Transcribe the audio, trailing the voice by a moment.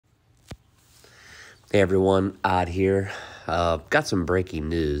Hey everyone, Odd here. Got some breaking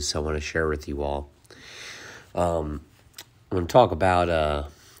news I want to share with you all. I'm going to talk about the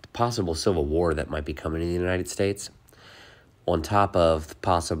possible civil war that might be coming in the United States, on top of the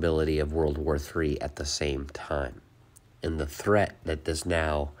possibility of World War III at the same time, and the threat that this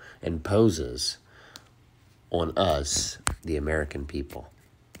now imposes on us, the American people,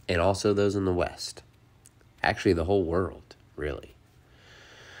 and also those in the West. Actually, the whole world, really.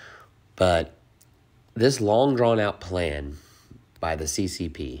 But this long drawn out plan by the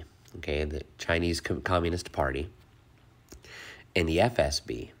CCP, okay, the Chinese Communist Party, and the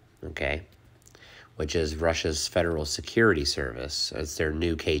FSB, okay, which is Russia's Federal Security Service, it's their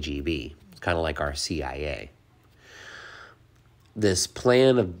new KGB. It's kind of like our CIA. This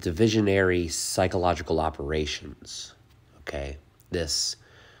plan of divisionary psychological operations, okay, this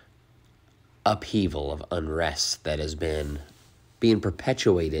upheaval of unrest that has been being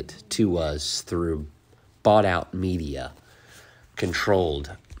perpetuated to us through bought-out media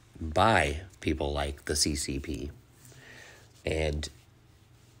controlled by people like the CCP and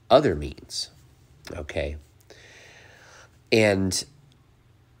other means, okay? And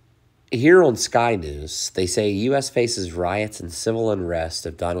here on Sky News, they say U.S. faces riots and civil unrest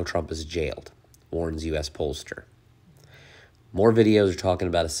if Donald Trump is jailed, warns U.S. pollster. More videos are talking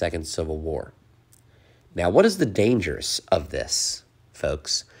about a second civil war. Now, what is the dangers of this,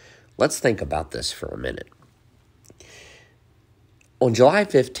 folks? Let's think about this for a minute. On July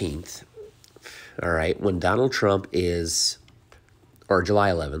 15th, all right, when Donald Trump is, or July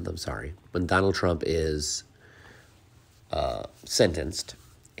 11th, I'm sorry, when Donald Trump is sentenced,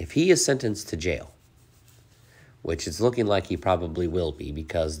 if he is sentenced to jail, which it's looking like he probably will be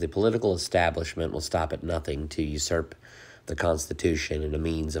because the political establishment will stop at nothing to usurp the Constitution and a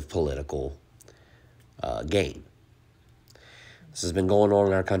means of political gain. This has been going on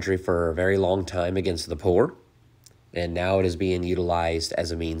in our country for a very long time against the poor, and now it is being utilized as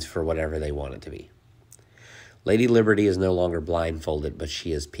a means for whatever they want it to be. Lady Liberty is no longer blindfolded, but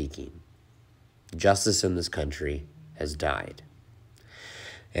she is peeking. Justice in this country has died.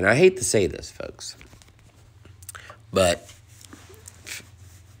 And I hate to say this, folks, but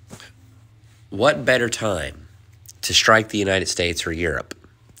what better time to strike the United States or Europe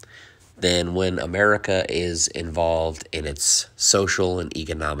than when America is involved in its social and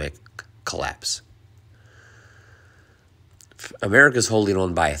economic collapse? America's holding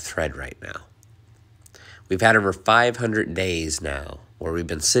on by a thread right now. We've had over 500 days now where we've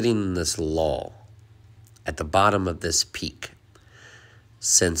been sitting in this lull at the bottom of this peak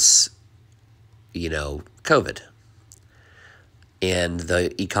since, COVID. And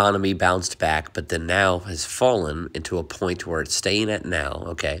the economy bounced back, but then now has fallen into a point where it's staying at now,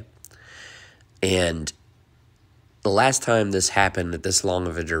 okay? And the last time this happened at this long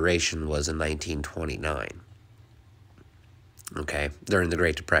of a duration was in 1929, okay, during the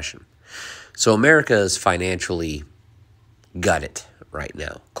Great Depression. So America is financially gutted right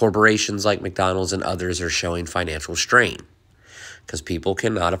now. Corporations like McDonald's and others are showing financial strain because people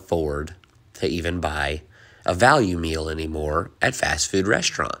cannot afford to even buy a value meal anymore at fast food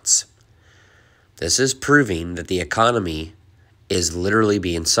restaurants. This is proving that the economy is literally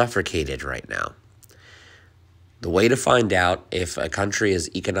being suffocated right now. The way to find out if a country is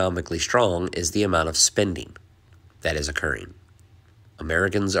economically strong is the amount of spending that is occurring.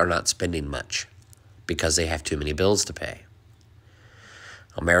 Americans are not spending much because they have too many bills to pay.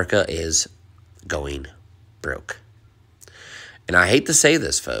 America is going broke. And I hate to say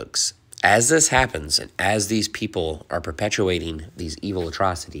this, folks, as this happens and as these people are perpetuating these evil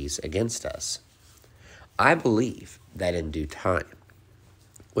atrocities against us, I believe that in due time,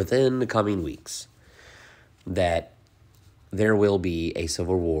 within the coming weeks, that there will be a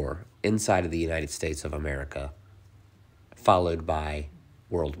civil war inside of the United States of America, followed by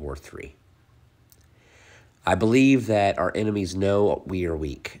World War III. I believe that our enemies know we are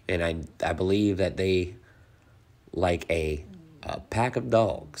weak, and I believe that they, like a pack of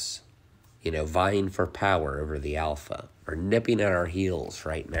dogs, vying for power over the alpha, are nipping at our heels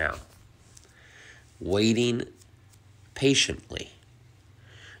right now, waiting patiently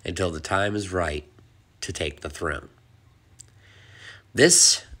until the time is right to take the throne.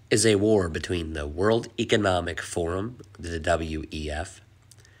 This is a war between the World Economic Forum, the WEF,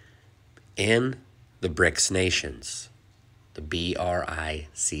 and the BRICS nations, the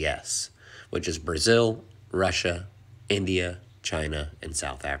BRICS, which is Brazil, Russia, India, China, and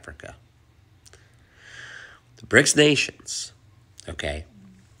South Africa. The BRICS nations, okay,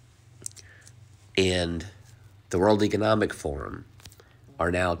 and the World Economic Forum are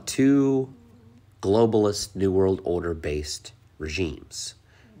now two globalist New World Order-based regimes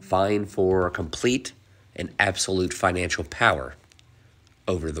vying for complete and absolute financial power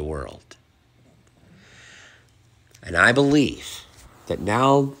over the world. And I believe that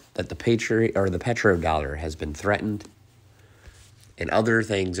now that the petrodollar has been threatened and other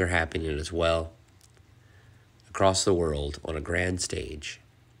things are happening as well across the world on a grand stage,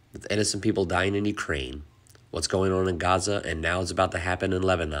 with innocent people dying in Ukraine, what's going on in Gaza, and now it's about to happen in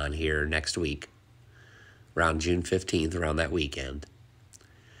Lebanon here next week, around June 15th, around that weekend.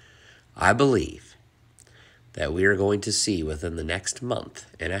 I believe that we are going to see within the next month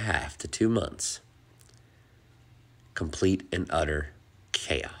and a half to 2 months complete and utter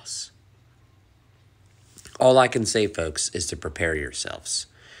chaos. All I can say, folks, is to prepare yourselves.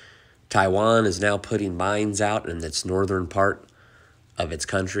 Taiwan is now putting mines out in its northern part of its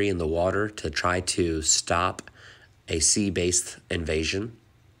country in the water to try to stop a sea-based invasion,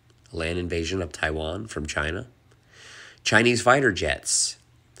 land invasion of Taiwan from China. Chinese fighter jets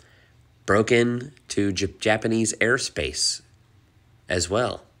broke into Japanese airspace as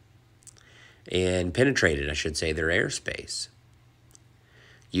well, and penetrated, I should say, their airspace.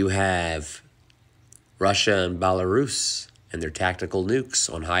 You have Russia and Belarus and their tactical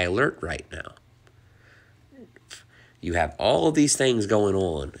nukes on high alert right now. You have all of these things going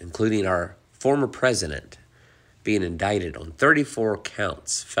on, including our former president being indicted on 34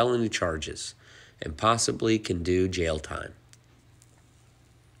 counts, felony charges, and possibly can do jail time.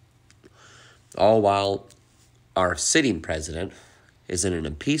 All while our sitting president is in an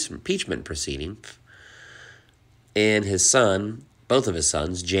impeachment proceeding, and his son, both of his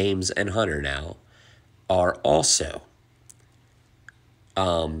sons, James and Hunter now, are also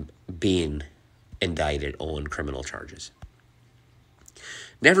being indicted on criminal charges.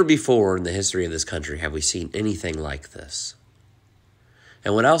 Never before in the history of this country have we seen anything like this.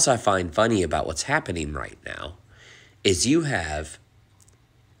 And what else I find funny about what's happening right now is you have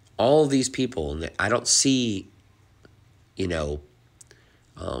all of these people, and I don't see,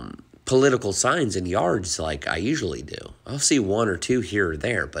 political signs in yards like I usually do. I'll see one or two here or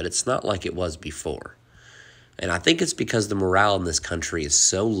there, but it's not like it was before. And I think it's because the morale in this country is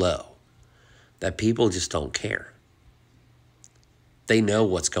so low that people just don't care. They know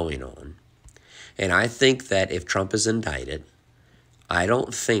what's going on. And I think that if Trump is indicted, I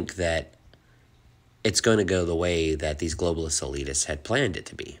don't think that it's going to go the way that these globalist elitists had planned it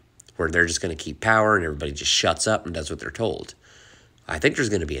to be, where they're just going to keep power and everybody just shuts up and does what they're told. I think there's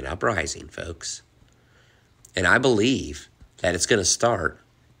going to be an uprising, folks. And I believe that it's going to start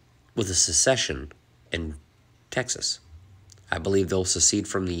with a secession in Texas. I believe they'll secede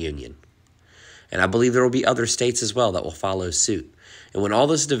from the Union. And I believe there will be other states as well that will follow suit. And when all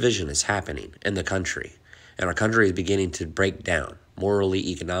this division is happening in the country, and our country is beginning to break down morally,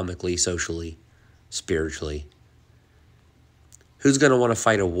 economically, socially, spiritually, who's going to want to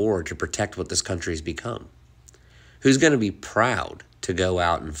fight a war to protect what this country's become? Who's going to be proud to go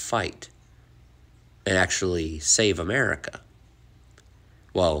out and fight and actually save America?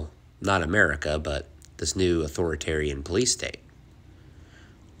 Well, not America, but this new authoritarian police state.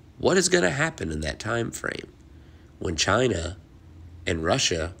 What is going to happen in that time frame when China and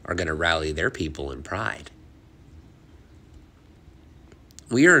Russia are going to rally their people in pride?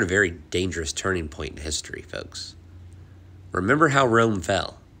 We are at a very dangerous turning point in history, folks. Remember how Rome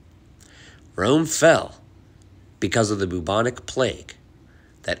fell. Rome fell because of the bubonic plague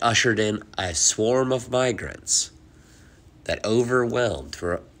that ushered in a swarm of migrants that overwhelmed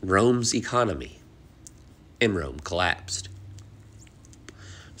Rome's economy, and Rome collapsed.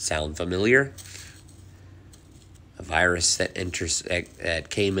 Sound familiar? A virus that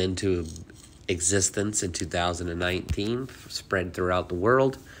came into existence in 2019, spread throughout the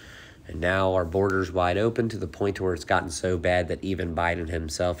world, and now our borders wide open to the point where it's gotten so bad that even Biden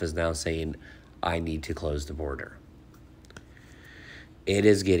himself is now saying, I need to close the border. It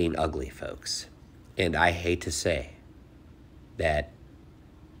is getting ugly, folks. And I hate to say that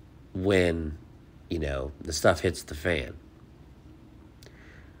when, the stuff hits the fan,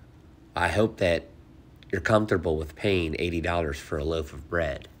 I hope that you're comfortable with paying $80 for a loaf of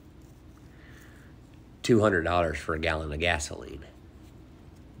bread, $200 for a gallon of gasoline,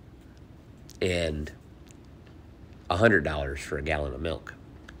 and $100 for a gallon of milk,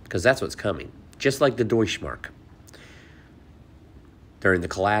 because that's what's coming. Just like the Deutschmark. During the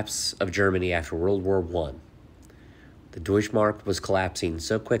collapse of Germany after World War I, the Deutschmark was collapsing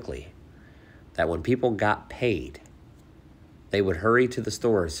so quickly that when people got paid, they would hurry to the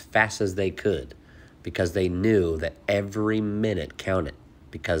store as fast as they could because they knew that every minute counted,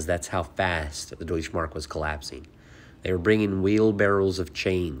 because that's how fast the Deutschmark was collapsing. They were bringing wheelbarrows of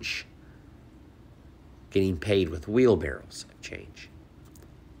change, getting paid with wheelbarrows of change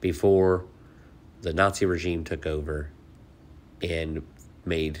before the Nazi regime took over and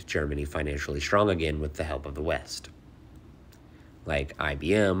made Germany financially strong again with the help of the West, like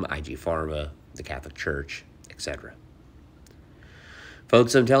IBM, IG Pharma, the Catholic Church, etc.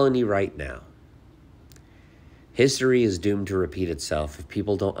 Folks, I'm telling you right now, history is doomed to repeat itself if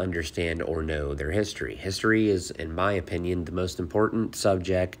people don't understand or know their history. History is, in my opinion, the most important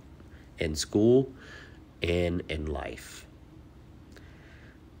subject in school and in life.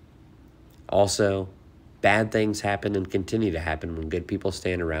 Also, bad things happen and continue to happen when good people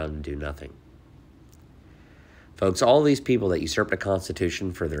stand around and do nothing. Folks, all these people that usurp the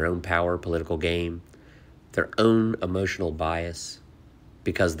Constitution for their own power, political gain, their own emotional bias,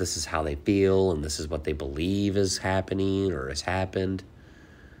 because this is how they feel and this is what they believe is happening or has happened,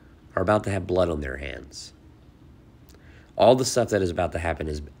 are about to have blood on their hands. All the stuff that is about to happen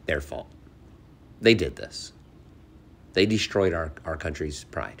is their fault. They did this. They destroyed our country's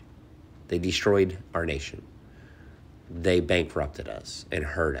pride. They destroyed our nation. They bankrupted us and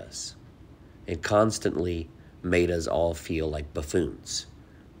hurt us and constantly made us all feel like buffoons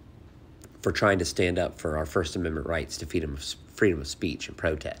for trying to stand up for our First Amendment rights to freedom of speech and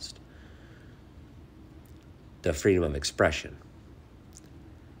protest, the freedom of expression.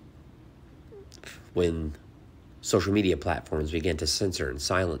 When social media platforms began to censor and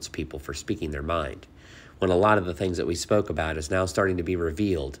silence people for speaking their mind, when a lot of the things that we spoke about is now starting to be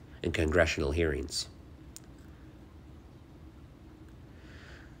revealed in congressional hearings.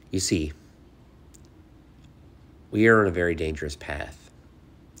 You see, we are on a very dangerous path.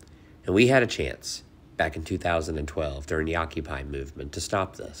 And we had a chance back in 2012 during the Occupy movement to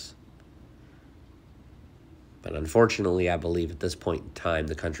stop this. But unfortunately, I believe at this point in time,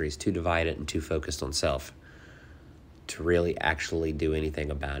 the country is too divided and too focused on self to really actually do anything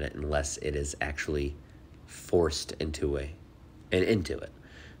about it unless it is actually forced into it.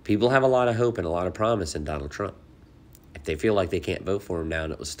 People have a lot of hope and a lot of promise in Donald Trump. If they feel like they can't vote for him now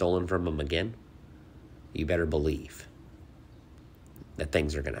and it was stolen from them again, you better believe that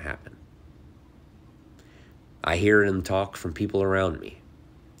things are going to happen. I hear it in talk from people around me,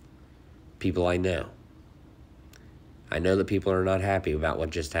 people I know. I know that people are not happy about what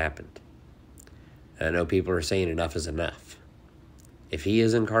just happened. And I know people are saying enough is enough. If he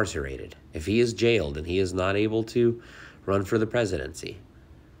is incarcerated, if he is jailed and he is not able to run for the presidency,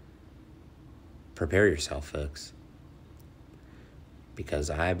 prepare yourself, folks. Because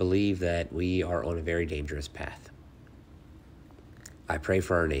I believe that we are on a very dangerous path. I pray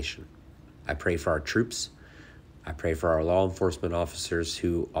for our nation. I pray for our troops. I pray for our law enforcement officers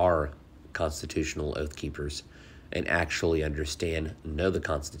who are constitutional oath keepers and actually understand, know the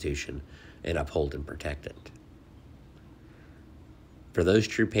Constitution, and uphold and protect it. For those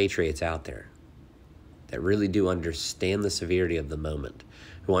true patriots out there that really do understand the severity of the moment,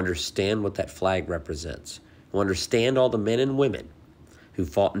 who understand what that flag represents, who understand all the men and women who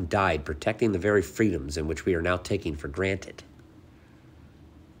fought and died protecting the very freedoms in which we are now taking for granted,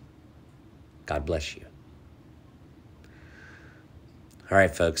 God bless you. All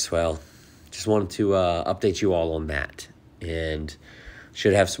right, folks. Well, just wanted to update you all on that. And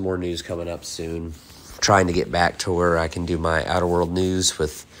should have some more news coming up soon. Trying to get back to where I can do my Outer World news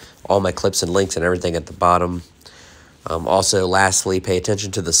with all my clips and links and everything at the bottom. Also, lastly, pay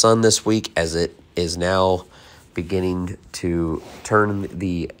attention to the sun this week as it is now beginning to turn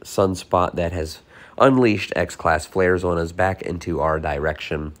the sunspot that has unleashed X-class flares on us back into our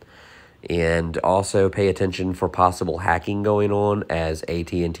direction. And also pay attention for possible hacking going on as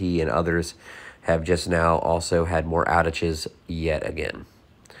AT&T and others have just now also had more outages yet again.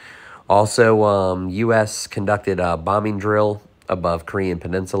 Also, U.S. conducted a bombing drill above Korean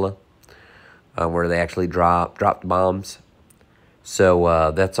Peninsula where they actually dropped bombs.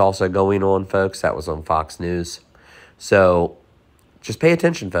 So that's also going on, folks. That was on Fox News. So just pay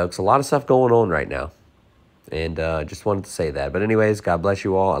attention, folks. A lot of stuff going on right now. And just wanted to say that. But anyways, God bless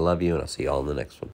you all. I love you, and I'll see you all in the next one.